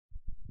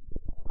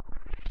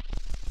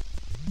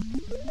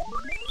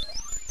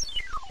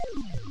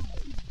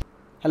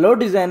Hello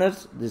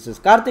designers, this is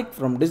Karthik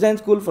from Design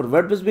School for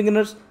WordPress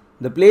Beginners,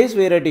 the place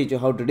where I teach you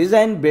how to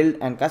design, build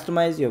and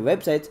customize your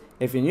websites.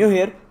 If you're new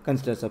here,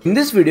 consider subscribing. In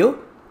this video,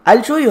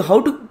 I'll show you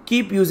how to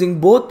keep using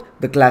both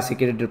the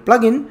Classic Editor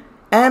plugin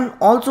and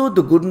also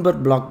the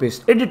Gutenberg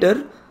block-based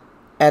editor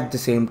at the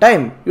same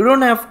time. You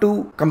don't have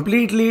to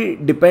completely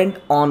depend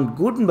on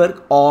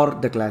Gutenberg or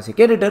the Classic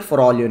Editor for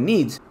all your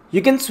needs.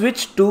 You can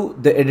switch to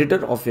the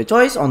editor of your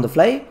choice on the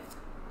fly.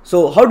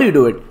 So how do you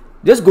do it?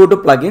 Just go to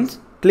Plugins,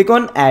 click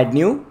on Add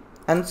New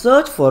and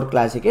search for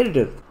Classic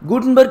Editor.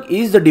 Gutenberg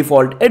is the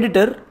default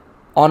editor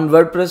on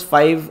WordPress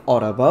 5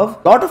 or above.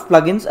 A lot of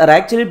plugins are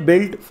actually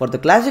built for the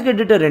Classic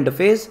Editor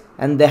interface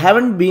and they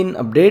haven't been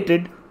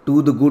updated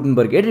to the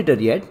Gutenberg editor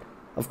yet.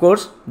 Of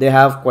course, they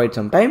have quite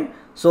some time.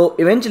 So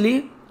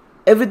eventually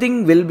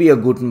everything will be a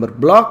Gutenberg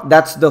block.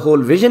 That's the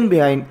whole vision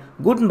behind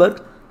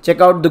Gutenberg.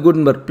 Check out the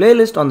Gutenberg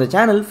playlist on the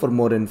channel for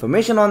more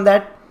information on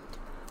that.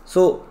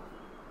 So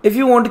if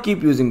you want to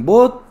keep using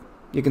both,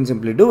 you can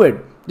simply do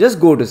it. Just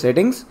go to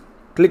settings,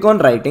 click on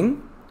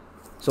writing.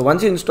 So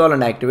once you install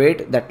and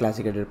activate that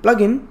Classic Editor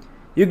plugin,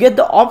 you get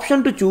the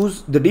option to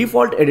choose the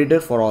default editor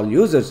for all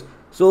users.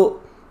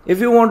 So if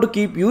you want to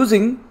keep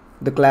using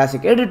the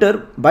Classic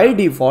Editor by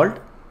default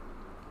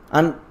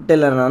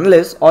until and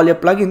unless all your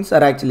plugins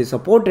are actually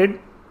supported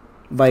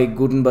by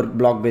Gutenberg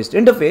block-based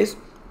interface,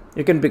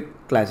 you can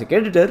pick Classic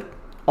Editor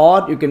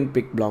or you can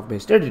pick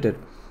block-based editor.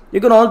 You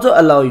can also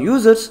allow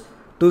users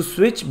to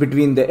switch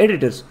between the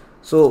editors.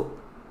 So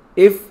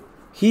if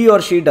he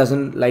or she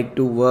doesn't like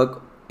to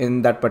work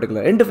in that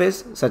particular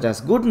interface, such as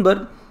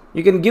Gutenberg,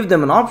 you can give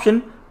them an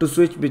option to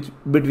switch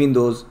between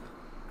those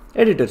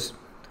editors.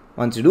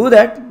 Once you do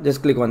that,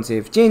 just click on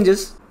Save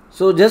Changes.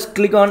 So just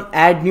click on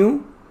Add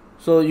New.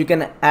 So you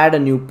can add a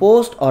new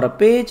post or a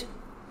page.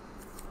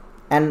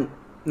 And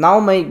now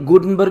my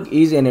Gutenberg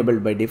is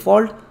enabled by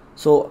default.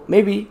 So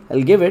maybe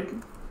I'll give it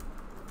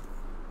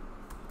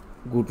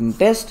Guten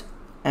Test,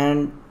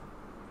 and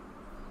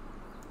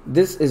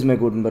this is my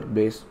Gutenberg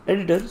based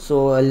editor.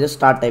 So I'll just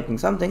start typing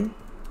something.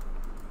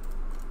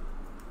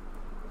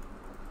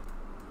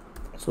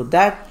 So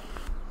that,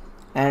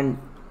 and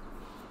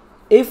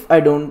if I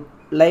don't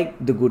like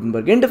the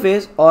Gutenberg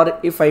interface, or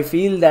if I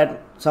feel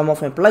that some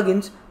of my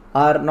plugins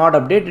are not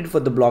updated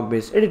for the block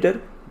based editor,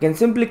 you can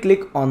simply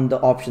click on the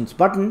options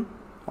button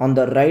on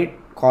the right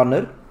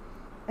corner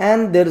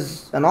and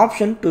there's an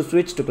option to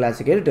switch to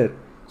Classic Editor.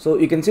 So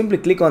you can simply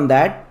click on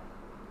that,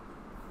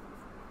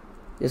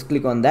 just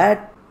click on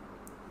that,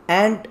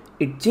 and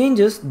it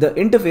changes the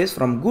interface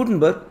from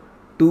Gutenberg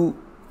to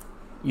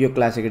your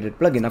Classic Editor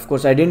plugin. Of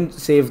course, I didn't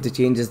save the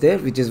changes there,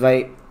 which is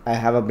why I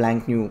have a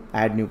blank new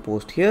add new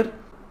post here.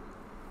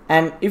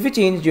 And if you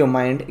changed your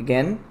mind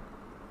again,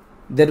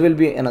 there will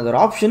be another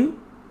option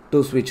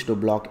to switch to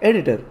block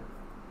editor.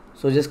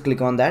 So just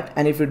click on that,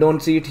 and if you don't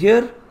see it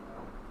here,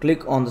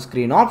 click on the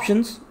screen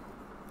options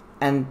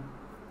and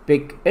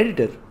pick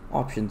editor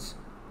options.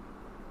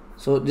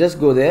 So just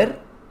go there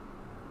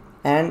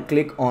and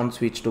click on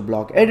switch to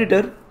block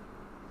editor,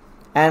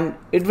 and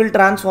it will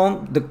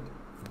transform the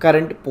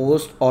current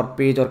post or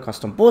page or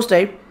custom post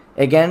type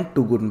again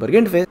to Gutenberg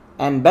interface.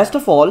 And best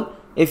of all,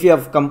 if you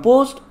have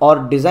composed or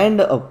designed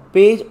a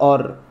page,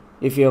 or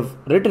if you have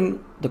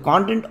written the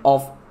content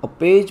of a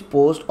page,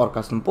 post or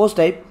custom post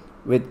type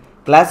with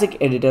Classic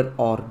Editor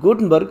or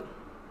Gutenberg,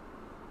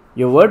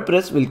 your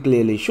WordPress will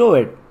clearly show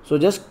it. So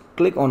just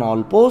click on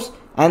all posts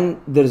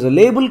and there is a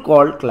label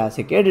called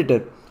Classic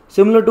Editor,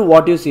 similar to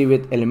what you see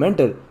with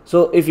Elementor.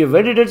 So if you've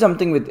edited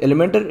something with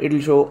Elementor, it will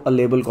show a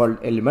label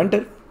called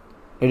Elementor,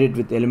 edit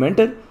with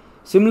Elementor.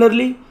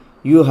 Similarly,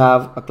 you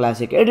have a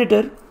Classic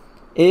Editor.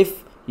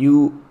 If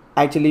you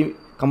actually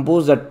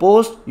compose that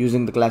post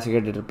using the Classic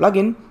Editor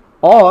plugin,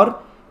 or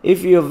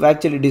if you have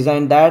actually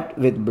designed that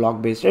with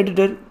block based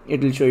editor,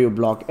 it will show you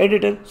block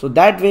editor. So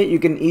that way you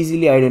can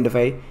easily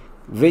identify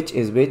which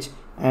is which.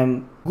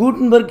 And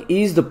Gutenberg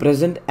is the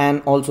present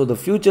and also the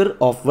future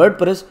of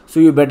WordPress. So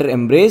you better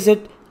embrace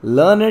it,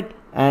 learn it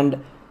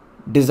and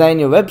design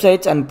your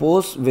websites and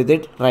posts with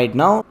it right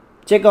now.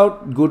 Check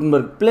out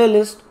Gutenberg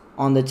playlist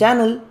on the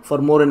channel for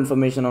more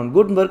information on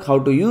Gutenberg, how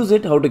to use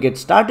it, how to get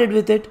started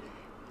with it.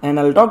 And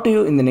I'll talk to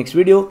you in the next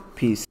video.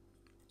 Peace.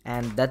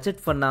 And that's it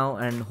for now,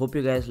 and hope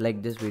you guys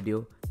liked this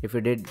video. If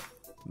you did,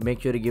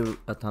 make sure to give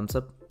a thumbs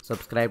up,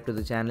 subscribe to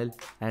the channel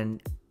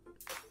and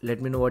let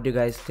me know what you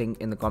guys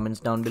think in the comments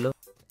down below.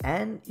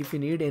 And if you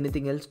need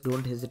anything else,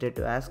 don't hesitate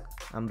to ask.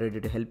 I'm ready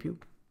to help you.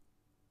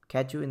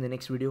 Catch you in the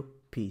next video.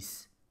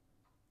 Peace.